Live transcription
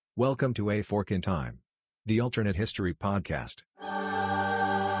Welcome to A Fork in Time, the alternate history podcast.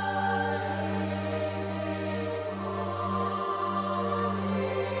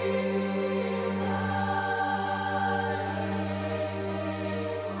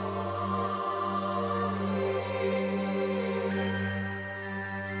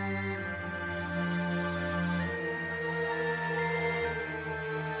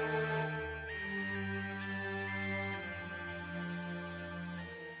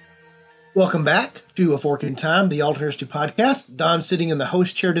 Welcome back to A Fork in Time, the Alternate History Podcast. Don sitting in the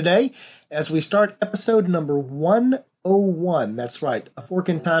host chair today as we start episode number 101. That's right, A Fork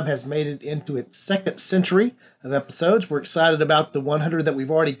in Time has made it into its second century of episodes. We're excited about the 100 that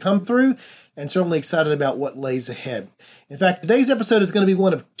we've already come through and certainly excited about what lays ahead. In fact, today's episode is going to be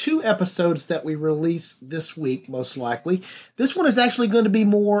one of two episodes that we release this week, most likely. This one is actually going to be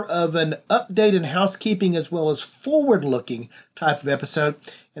more of an update and housekeeping as well as forward-looking type of episode.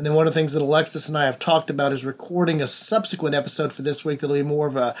 And then one of the things that Alexis and I have talked about is recording a subsequent episode for this week that'll be more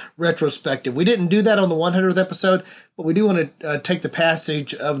of a retrospective. We didn't do that on the 100th episode, but we do want to take the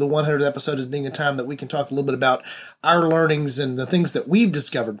passage of the 100th episode as being a time that we can talk a little bit about our learnings and the things that we've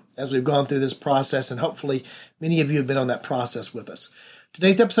discovered as we've gone through this process, and hopefully many of you have been on that process with us.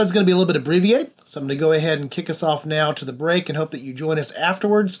 Today's episode is going to be a little bit abbreviated, so I'm going to go ahead and kick us off now to the break and hope that you join us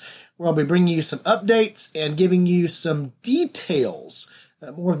afterwards, where I'll be bringing you some updates and giving you some details,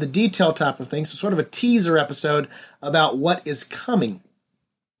 more of the detail type of things, so sort of a teaser episode about what is coming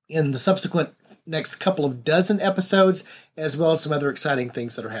in the subsequent next couple of dozen episodes, as well as some other exciting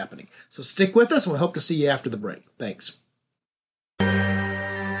things that are happening. So stick with us, and we hope to see you after the break. Thanks.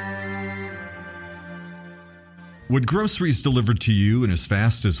 Would groceries delivered to you in as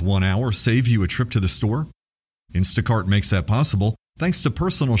fast as 1 hour save you a trip to the store? Instacart makes that possible thanks to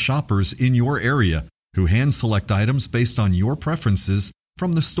personal shoppers in your area who hand-select items based on your preferences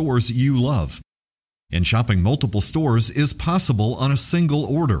from the stores you love. And shopping multiple stores is possible on a single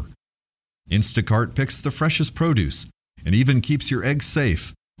order. Instacart picks the freshest produce and even keeps your eggs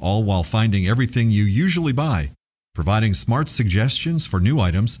safe, all while finding everything you usually buy, providing smart suggestions for new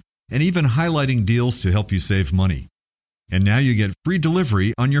items, and even highlighting deals to help you save money. And now you get free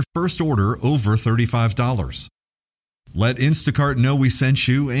delivery on your first order over $35. Let Instacart know we sent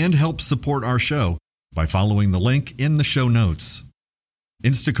you and help support our show by following the link in the show notes.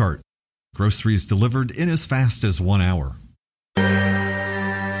 Instacart. Groceries delivered in as fast as 1 hour.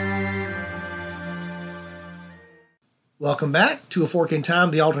 Welcome back to A Fork in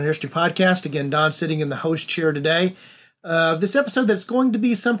Time, the Alternate History Podcast. Again, Don sitting in the host chair today. This episode that's going to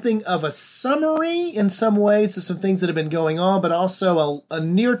be something of a summary in some ways of some things that have been going on, but also a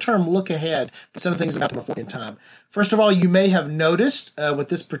near-term look ahead to some things about A Fork in Time. First of all, you may have noticed with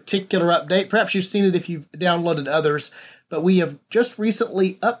this particular update, perhaps you've seen it if you've downloaded others, but we have just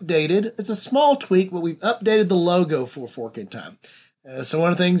recently updated, it's a small tweak, but we've updated the logo for Fork in Time. So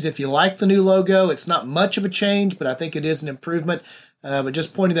one of the things, if you like the new logo, it's not much of a change, but I think it is an improvement. But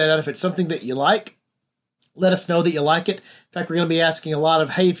just pointing that out, if it's something that you like, let us know that you like it. In fact, we're going to be asking a lot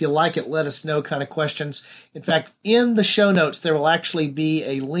of, hey, if you like it, let us know kind of questions. In fact, in the show notes, there will actually be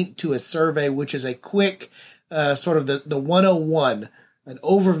a link to a survey, which is a quick sort of the 101, an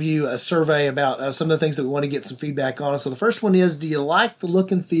overview, a survey about some of the things that we want to get some feedback on. So the first one is, do you like the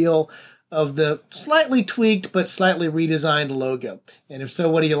look and feel of the slightly tweaked but slightly redesigned logo? And if so,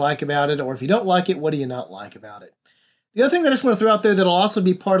 what do you like about it? Or if you don't like it, what do you not like about it? The other thing that I just want to throw out there that'll also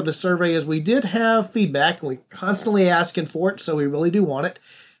be part of the survey is we did have feedback, and we're constantly asking for it, so we really do want it.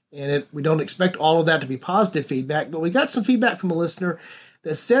 And we don't expect all of that to be positive feedback, but we got some feedback from a listener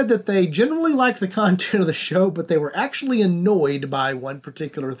that said that they generally liked the content of the show, but they were actually annoyed by one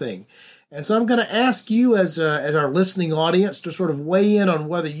particular thing. And so I'm going to ask you as our listening audience to sort of weigh in on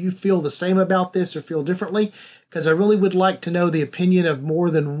whether you feel the same about this or feel differently, because I really would like to know the opinion of more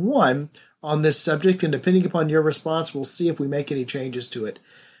than one on this subject, and depending upon your response, we'll see if we make any changes to it.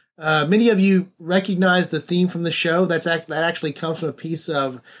 Many of you recognize the theme from the show. That actually comes from a piece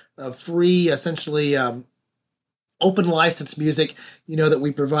of free, essentially open license music, that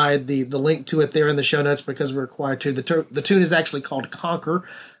we provide the link to it there in the show notes because we're required to. The tune is actually called Conquer,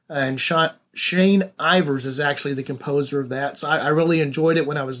 and Shane Ivers is actually the composer of that. So I really enjoyed it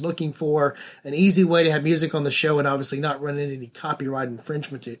when I was looking for an easy way to have music on the show and obviously not run into any copyright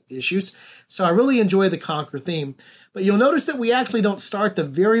infringement issues. So I really enjoy the Conquer theme. But you'll notice that we actually don't start the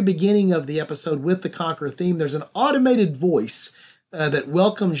very beginning of the episode with the Conquer theme. There's an automated voice that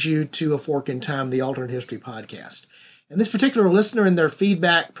welcomes you to A Fork in Time, the Alternate History Podcast. And this particular listener in their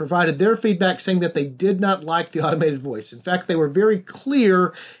feedback provided their feedback saying that they did not like the automated voice. In fact, they were very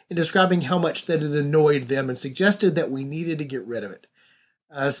clear in describing how much that it annoyed them and suggested that we needed to get rid of it.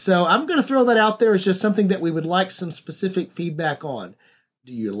 So I'm going to throw that out there as just something that we would like some specific feedback on.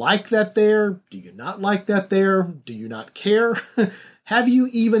 Do you like that there? Do you not like that there? Do you not care? Have you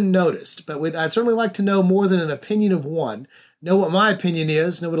even noticed? But I'd certainly like to know more than an opinion of one. Know what my opinion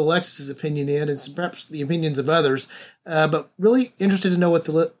is, know what Alexis's opinion is, and perhaps the opinions of others. But really interested to know what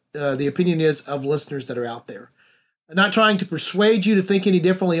the opinion is of listeners that are out there. I'm not trying to persuade you to think any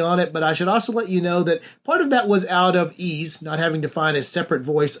differently on it, but I should also let you know that part of that was out of ease, not having to find a separate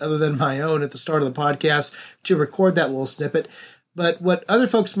voice other than my own at the start of the podcast to record that little snippet. But what other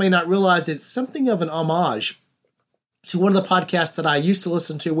folks may not realize, it's something of an homage to one of the podcasts that I used to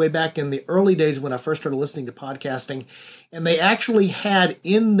listen to way back in the early days when I first started listening to podcasting. And they actually had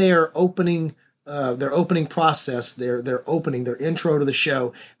in their opening process, their intro to the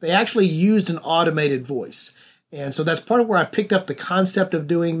show, they actually used an automated voice. And so that's part of where I picked up the concept of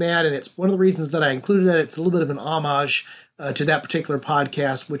doing that. And it's one of the reasons that I included it. It's a little bit of an homage to that particular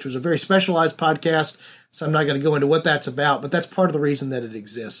podcast, which was a very specialized podcast. So I'm not going to go into what that's about, but that's part of the reason that it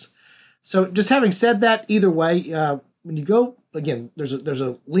exists. So just having said that, either way, when you go, again, there's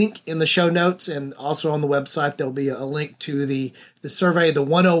a link in the show notes, and also on the website, there'll be a link to the survey. The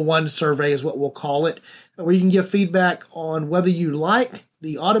 101 survey is what we'll call it, where you can give feedback on whether you like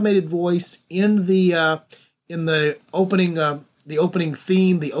the automated voice in the opening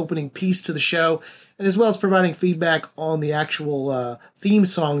theme, the opening piece to the show, and as well as providing feedback on the actual theme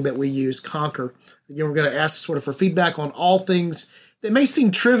song that we use, Conquer. Again, we're going to ask sort of for feedback on all things that may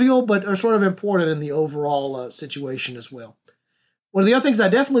seem trivial, but are sort of important in the overall situation as well. One of the other things I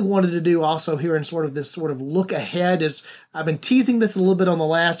definitely wanted to do also here in sort of this sort of look ahead is I've been teasing this a little bit on the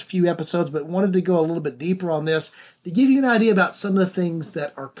last few episodes, but wanted to go a little bit deeper on this to give you an idea about some of the things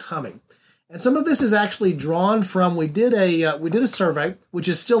that are coming. And some of this is actually drawn from, we did a survey, which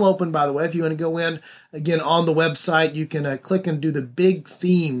is still open, by the way. If you want to go in, again, on the website, you can click and do the Big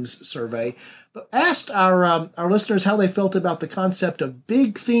Themes survey. But asked our listeners how they felt about the concept of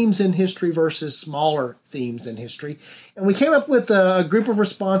big themes in history versus smaller themes in history. And we came up with a group of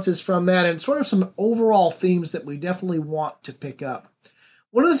responses from that and sort of some overall themes that we definitely want to pick up.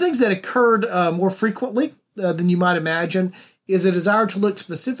 One of the things that occurred more frequently than you might imagine is a desire to look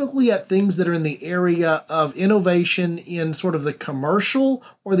specifically at things that are in the area of innovation in sort of the commercial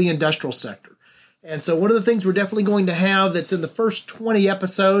or the industrial sector. And so one of the things we're definitely going to have that's in the first 20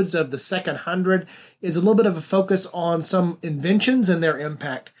 episodes of the second 100 is a little bit of a focus on some inventions and their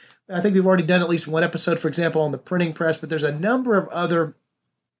impact. I think we've already done at least one episode, for example, on the printing press, but there's a number of other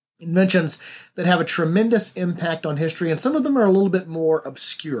inventions that have a tremendous impact on history, and some of them are a little bit more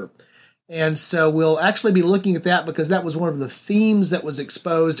obscure. And so we'll actually be looking at that because that was one of the themes that was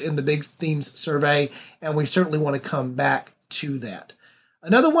exposed in the Big Themes survey, and we certainly want to come back to that.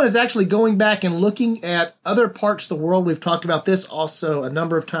 Another one is actually going back and looking at other parts of the world. We've talked about this also a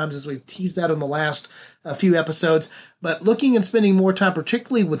number of times as we've teased that on the last few episodes, but looking and spending more time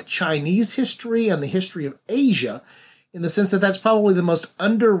particularly with Chinese history and the history of Asia, in the sense that that's probably the most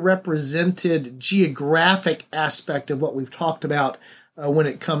underrepresented geographic aspect of what we've talked about when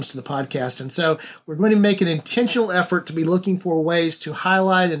it comes to the podcast. And so we're going to make an intentional effort to be looking for ways to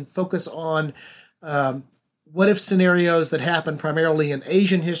highlight and focus on what-if scenarios that happen primarily in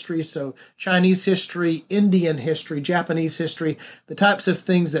Asian history, so Chinese history, Indian history, Japanese history, the types of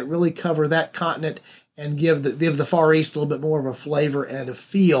things that really cover that continent and give the Far East a little bit more of a flavor and a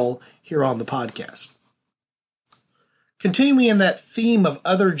feel here on the podcast. Continuing in that theme of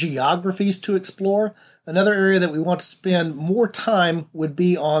other geographies to explore, another area that we want to spend more time would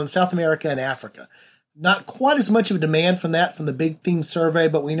be on South America and Africa. Not quite as much of a demand from the Big Theme survey,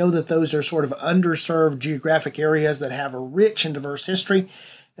 but we know that those are sort of underserved geographic areas that have a rich and diverse history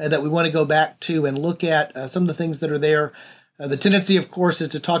that we want to go back to and look at some of the things that are there. The tendency, of course, is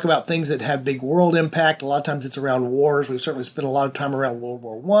to talk about things that have big world impact. A lot of times it's around wars. We've certainly spent a lot of time around World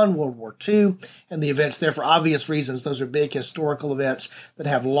War I, World War II, and the events there for obvious reasons. Those are big historical events that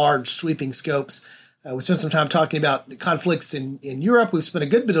have large sweeping scopes. We spent some time talking about conflicts in Europe. We've spent a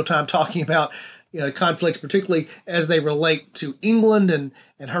good bit of time talking about conflicts, particularly as they relate to England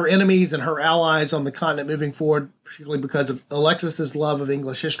and her enemies and her allies on the continent moving forward, particularly because of Alexis's love of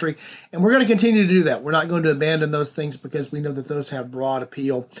English history. And we're going to continue to do that. We're not going to abandon those things because we know that those have broad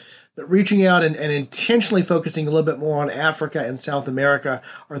appeal. But reaching out and intentionally focusing a little bit more on Africa and South America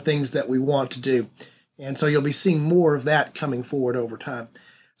are things that we want to do. And so you'll be seeing more of that coming forward over time.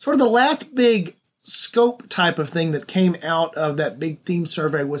 Sort of the last big scope type of thing that came out of that Big Theme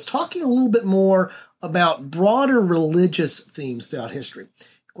survey was talking a little bit more about broader religious themes throughout history.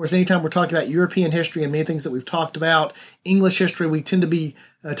 Of course, anytime we're talking about European history and many things that we've talked about, English history, we tend to be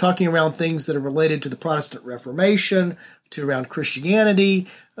talking around things that are related to the Protestant Reformation, to around Christianity.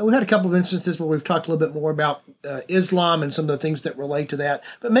 We've had a couple of instances where we've talked a little bit more about Islam and some of the things that relate to that,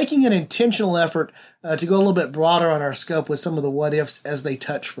 but making an intentional effort to go a little bit broader on our scope with some of the what-ifs as they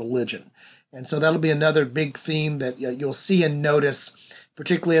touch religion. And so that'll be another big theme that you'll see and notice,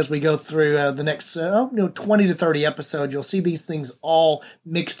 particularly as we go through the next 20 to 30 episodes. You'll see these things all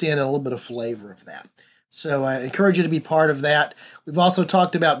mixed in and a little bit of flavor of that. So I encourage you to be part of that. We've also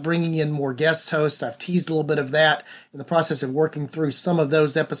talked about bringing in more guest hosts. I've teased a little bit of that in the process of working through some of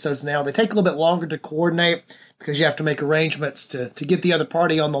those episodes now. They take a little bit longer to coordinate because you have to make arrangements to get the other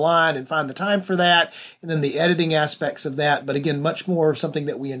party on the line and find the time for that, and then the editing aspects of that. But again, much more of something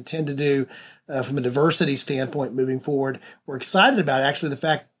that we intend to do from a diversity standpoint moving forward. We're excited about actually the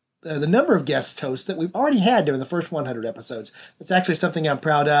fact the number of guest hosts that we've already had during the first 100 episodes. That's actually something I'm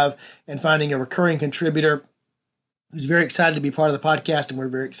proud of, and finding a recurring contributor who's very excited to be part of the podcast, and we're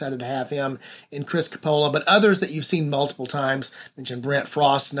very excited to have him in Chris Coppola, but others that you've seen multiple times. Mentioned Brent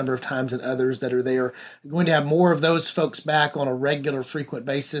Frost a number of times and others that are there. We're going to have more of those folks back on a regular, frequent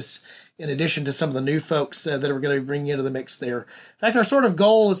basis, in addition to some of the new folks that we're going to be bringing into the mix there. In fact, our sort of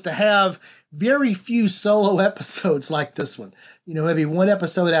goal is to have very few solo episodes like this one. Maybe one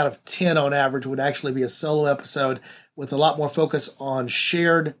episode out of 10 on average would actually be a solo episode, with a lot more focus on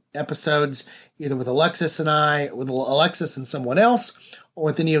shared episodes, either with Alexis and I, with Alexis and someone else, or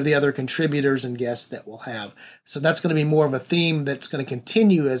with any of the other contributors and guests that we'll have. So that's going to be more of a theme that's going to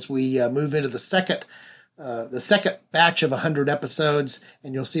continue as we move into the second batch of 100 episodes,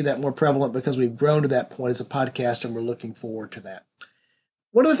 and you'll see that more prevalent because we've grown to that point as a podcast, and we're looking forward to that.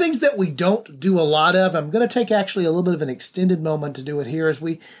 One of the things that we don't do a lot of, I'm going to take actually a little bit of an extended moment to do it here, is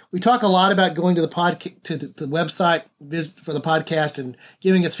we talk a lot about going to the website for the podcast and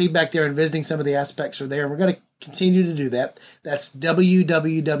giving us feedback there and visiting some of the aspects are there. And we're going to continue to do that. That's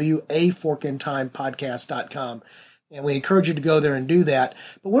www.aforkintimepodcast.com. And we encourage you to go there and do that.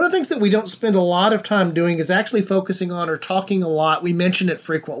 But one of the things that we don't spend a lot of time doing is actually focusing on or talking a lot. We mention it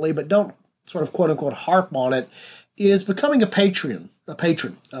frequently, but don't sort of quote unquote harp on it, is becoming a patron of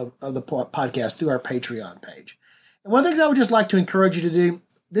the podcast through our Patreon page. And one of the things I would just like to encourage you to do,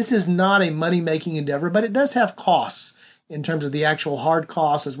 this is not a money-making endeavor, but it does have costs in terms of the actual hard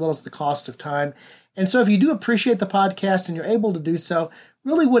costs as well as the cost of time. And so if you do appreciate the podcast and you're able to do so,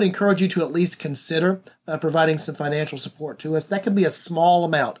 really would encourage you to at least consider providing some financial support to us. That could be a small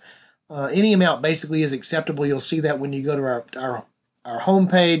amount. Any amount basically is acceptable. You'll see that when you go to our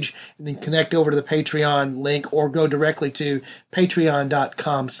homepage and then connect over to the Patreon link, or go directly to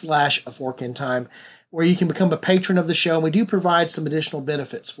patreon.com/aforkintime, where you can become a patron of the show. And we do provide some additional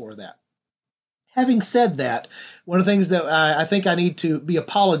benefits for that. Having said that, one of the things that I think I need to be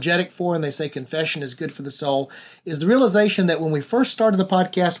apologetic for, and they say confession is good for the soul, is the realization that when we first started the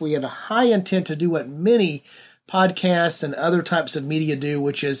podcast, we had a high intent to do what many podcasts and other types of media do,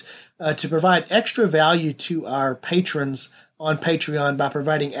 which is to provide extra value to our patrons on Patreon by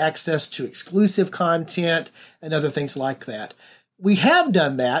providing access to exclusive content and other things like that. We have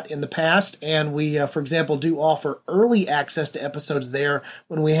done that in the past, and we, for example, do offer early access to episodes there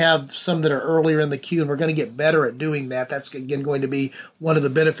when we have some that are earlier in the queue, and we're going to get better at doing that. That's, again, going to be one of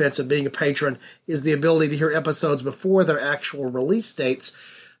the benefits of being a patron, is the ability to hear episodes before their actual release dates.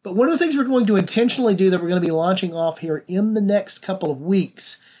 But one of the things we're going to intentionally do that we're going to be launching off here in the next couple of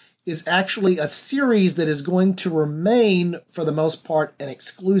weeks is actually a series that is going to remain, for the most part, an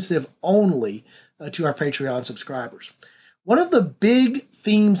exclusive only to our Patreon subscribers. One of the big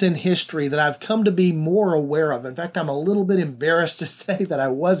themes in history that I've come to be more aware of, in fact, I'm a little bit embarrassed to say that I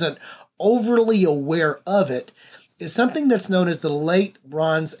wasn't overly aware of it, is something that's known as the Late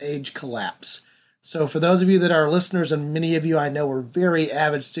Bronze Age collapse. So for those of you that are listeners, and many of you I know are very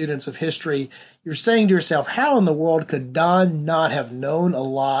avid students of history, you're saying to yourself, how in the world could Don not have known a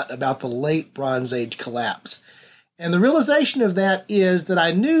lot about the Late Bronze Age collapse? And the realization of that is that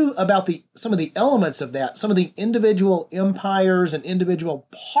I knew about some of the elements of that, some of the individual empires and individual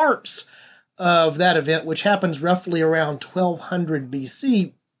parts of that event, which happens roughly around 1200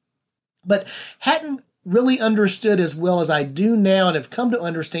 BC, but hadn't really understood as well as I do now, and have come to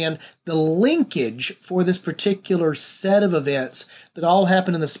understand the linkage for this particular set of events that all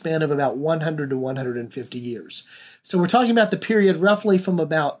happened in the span of about 100 to 150 years. So we're talking about the period roughly from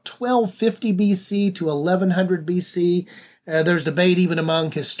about 1250 BC to 1100 BC. There's debate even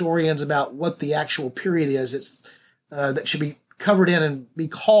among historians about what the actual period is. It's that should be covered in and be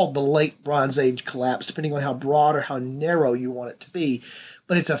called the Late Bronze Age collapse, depending on how broad or how narrow you want it to be.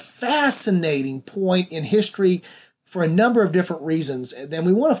 But it's a fascinating point in history for a number of different reasons. And then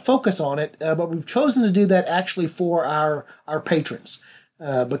we want to focus on it, but we've chosen to do that actually for our patrons.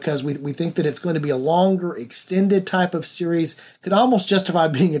 Because we think that it's going to be a longer, extended type of series, could almost justify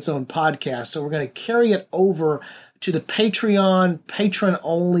being its own podcast. So we're going to carry it over to the Patreon,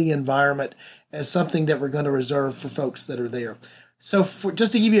 patron-only environment as something that we're going to reserve for folks that are there. So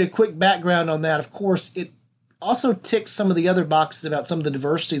just to give you a quick background on that, of course, it also ticks some of the other boxes about some of the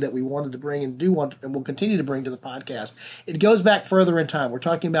diversity that we wanted to bring and will continue to bring to the podcast. It goes back further in time. We're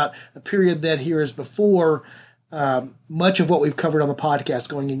talking about a period that here is before much of what we've covered on the podcast,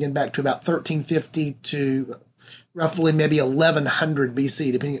 going again back to about 1350 to roughly maybe 1100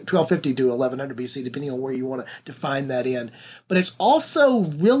 BC, 1250 to 1100 BC, depending on where you want to define that in. But it's also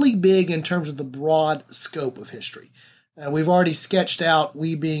really big in terms of the broad scope of history. We've already sketched out,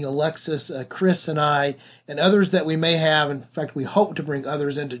 we being Alexis, Chris, and I, and others that we may have. In fact, we hope to bring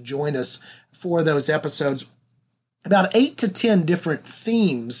others in to join us for those episodes. About 8 to 10 different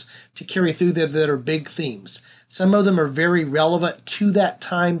themes to carry through that are big themes. Some of them are very relevant to that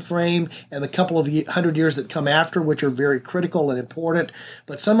time frame and the couple of 100 years that come after, which are very critical and important.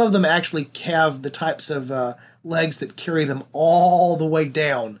 But some of them actually have the types of legs that carry them all the way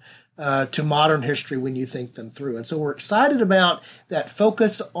down to modern history when you think them through. And so we're excited about that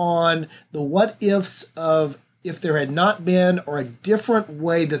focus on the what-ifs of if there had not been, or a different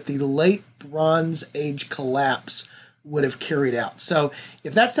way that the late Bronze Age collapse would have carried out. So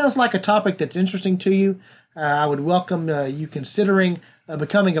if that sounds like a topic that's interesting to you, I would welcome you considering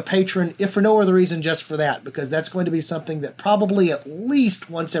becoming a patron, if for no other reason, just for that, because that's going to be something that probably at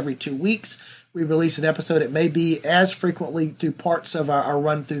least once every 2 weeks we release an episode. It may be as frequently through parts of our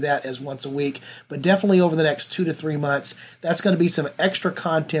run through that as once a week, but definitely over the next 2 to 3 months, that's going to be some extra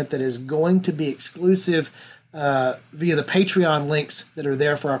content that is going to be exclusive via the Patreon links that are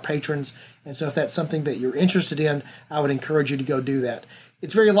there for our patrons. And so if that's something that you're interested in, I would encourage you to go do that.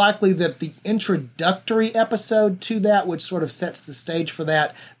 It's very likely that the introductory episode to that, which sort of sets the stage for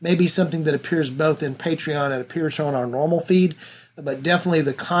that, may be something that appears both in Patreon and appears on our normal feed. But definitely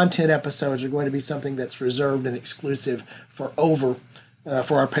the content episodes are going to be something that's reserved and exclusive for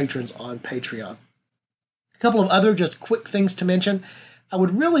our patrons on Patreon. A couple of other just quick things to mention. I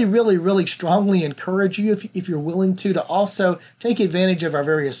would really, really, really strongly encourage you, if you're willing to also take advantage of our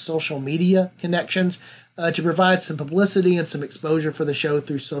various social media connections to provide some publicity and some exposure for the show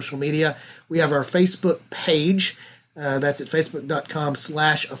through social media. We have our Facebook page. That's at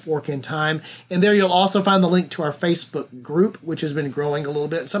facebook.com/aforkintime. And there you'll also find the link to our Facebook group, which has been growing a little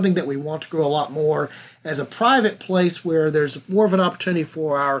bit. Something that we want to grow a lot more as a private place where there's more of an opportunity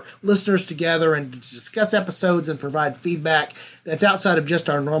for our listeners to gather and to discuss episodes and provide feedback that's outside of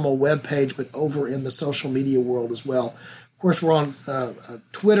just our normal web page, but over in the social media world as well. Of course, we're on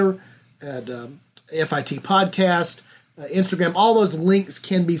Twitter at FIT Podcast, Instagram. All those links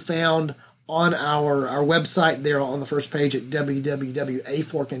can be found on our website there on the first page at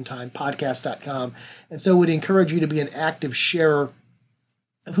www.aforkintimepodcast.com. And so we'd encourage you to be an active sharer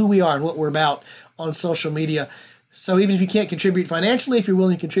of who we are and what we're about on social media. So even if you can't contribute financially, if you're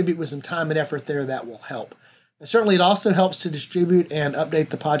willing to contribute with some time and effort there, that will help. And certainly it also helps to distribute and update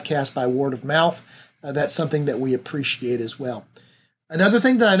the podcast by word of mouth. That's something that we appreciate as well. Another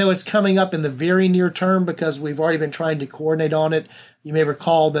thing that I know is coming up in the very near term, because we've already been trying to coordinate on it. You may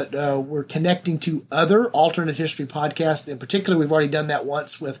recall that we're connecting to other alternate history podcasts. In particular, we've already done that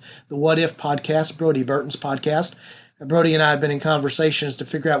once with the What If podcast, Brody Burton's podcast. Brody and I have been in conversations to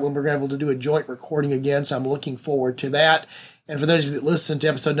figure out when we're able to do a joint recording again, so I'm looking forward to that. And for those of you that listened to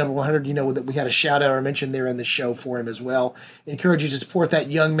episode number 100, you know that we had a shout out or mention there in the show for him as well. I encourage you to support that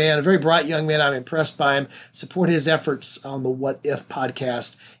young man, a very bright young man. I'm impressed by him. Support his efforts on the What If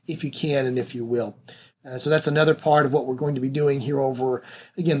podcast if you can and if you will. So that's another part of what we're going to be doing here over,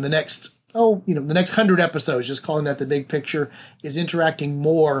 again, the next 100 episodes, just calling that the big picture, is interacting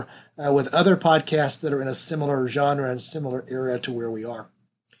more with other podcasts that are in a similar genre and similar area to where we are.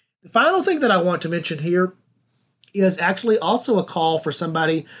 The final thing that I want to mention here is actually also a call for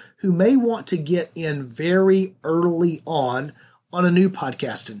somebody who may want to get in very early on a new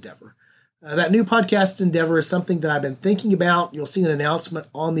podcast endeavor. That new podcast endeavor is something that I've been thinking about. You'll see an announcement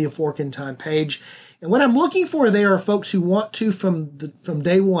on the A Fork in Time page. And what I'm looking for there are folks who want to, from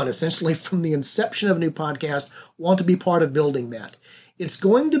day one, essentially from the inception of a new podcast, want to be part of building that. It's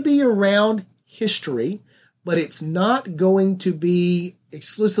going to be around history, but it's not going to be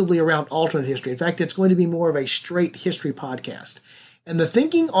exclusively around alternate history. In fact, it's going to be more of a straight history podcast. And the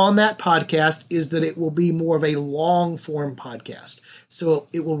thinking on that podcast is that it will be more of a long-form podcast. So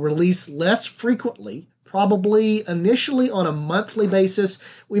it will release less frequently probably initially on a monthly basis.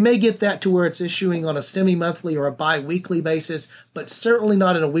 We may get that to where it's issuing on a semi-monthly or a bi-weekly basis, but certainly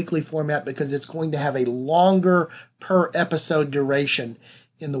not in a weekly format because it's going to have a longer per episode duration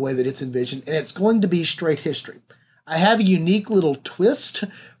in the way that it's envisioned, and it's going to be straight history. I have a unique little twist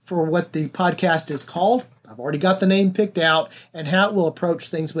for what the podcast is called. I've already got the name picked out and how it will approach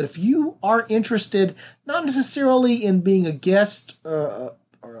things, but if you are interested, not necessarily in being a guest or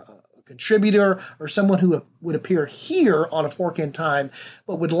a contributor or someone who would appear here on A Fork in Time,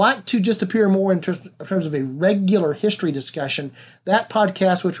 but would like to just appear more in terms of a regular history discussion, that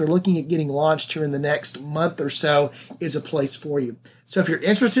podcast, which we're looking at getting launched here in the next month or so, is a place for you. So if you're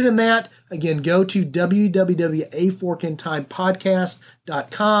interested in that, again, go to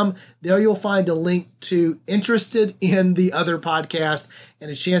www.aforkintimepodcast.com. There you'll find a link to Interested in the Other podcast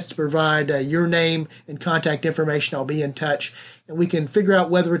and a chance to provide your name and contact information. I'll be in touch, and we can figure out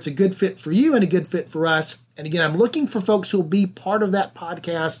whether it's a good fit for you and a good fit for us. And again, I'm looking for folks who will be part of that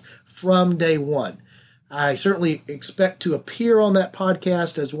podcast from day one. I certainly expect to appear on that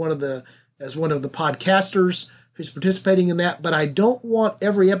podcast as one of the podcasters who's participating in that, but I don't want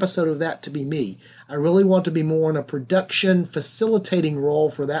every episode of that to be me. I really want to be more in a production facilitating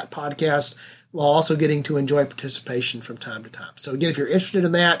role for that podcast while also getting to enjoy participation from time to time. So again, if you're interested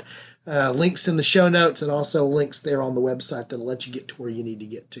in that, links in the show notes and also links there on the website that'll let you get to where you need to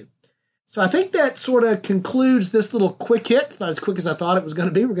get to. So I think that sort of concludes this little quick hit. Not as quick as I thought it was going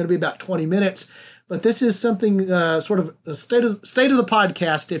to be. We're going to be about 20 minutes, but this is something sort of a state of the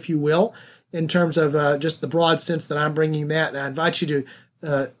podcast, if you will, in terms of just the broad sense that I'm bringing that. And I invite you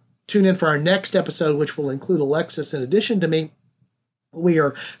to tune in for our next episode, which will include Alexis in addition to me. We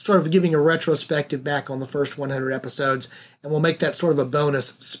are sort of giving a retrospective back on the first 100 episodes, and we'll make that sort of a bonus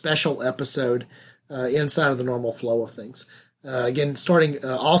special episode inside of the normal flow of things. Again, starting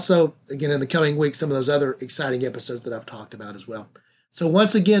also, again, in the coming weeks, some of those other exciting episodes that I've talked about as well. So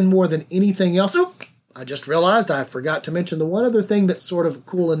once again, more than anything else, I just realized I forgot to mention the one other thing that's sort of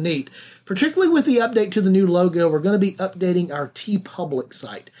cool and neat. Particularly with the update to the new logo, we're going to be updating our TeePublic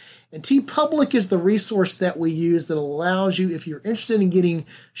site. And TeePublic is the resource that we use that allows you, if you're interested in getting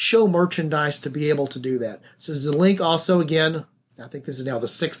show merchandise, to be able to do that. So there's a link also, again, I think this is now the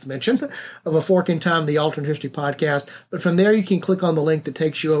 6th mention of A Fork in Time, the Alternate History podcast. But from there, you can click on the link that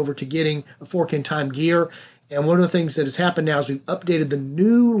takes you over to getting A Fork in Time gear. And one of the things that has happened now is we've updated the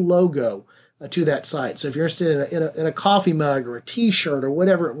new logo to that site. So if you're interested in a coffee mug or a t-shirt or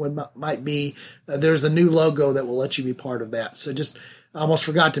whatever it might be, there's the new logo that will let you be part of that. So just I almost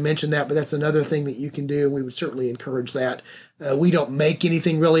forgot to mention that, but that's another thing that you can do. We would certainly encourage that. We don't make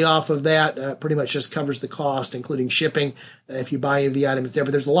anything really off of that. Pretty much just covers the cost, including shipping, if you buy any of the items there.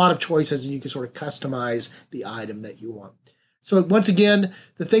 But there's a lot of choices, and you can sort of customize the item that you want. So once again,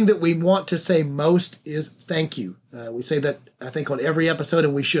 the thing that we want to say most is thank you. We say that, I think, on every episode,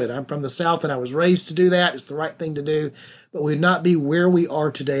 and we should. I'm from the South, and I was raised to do that. It's the right thing to do. But we would not be where we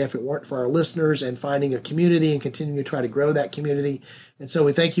are today if it weren't for our listeners and finding a community and continuing to try to grow that community. And so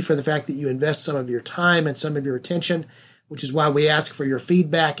we thank you for the fact that you invest some of your time and some of your attention, which is why we ask for your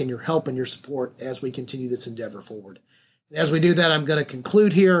feedback and your help and your support as we continue this endeavor forward. And as we do that, I'm going to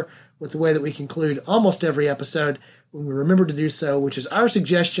conclude here with the way that we conclude almost every episode, when we remember to do so, which is our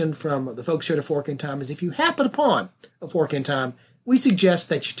suggestion from the folks here at A Fork in Time, is if you happen upon A Fork in Time, we suggest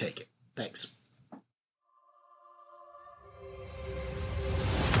that you take it. Thanks.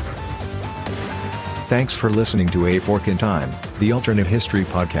 Thanks for listening to A Fork in Time, the Alternate History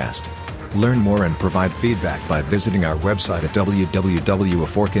podcast. Learn more and provide feedback by visiting our website at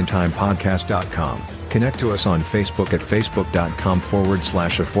www.aforkintimepodcast.com. Connect to us on Facebook at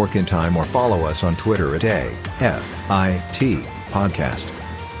facebook.com/aforkintime or follow us on Twitter at AFIT Podcast.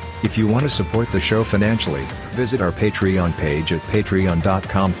 If you want to support the show financially, visit our Patreon page at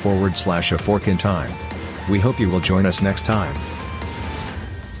patreon.com/aforkintime. We hope you will join us next time.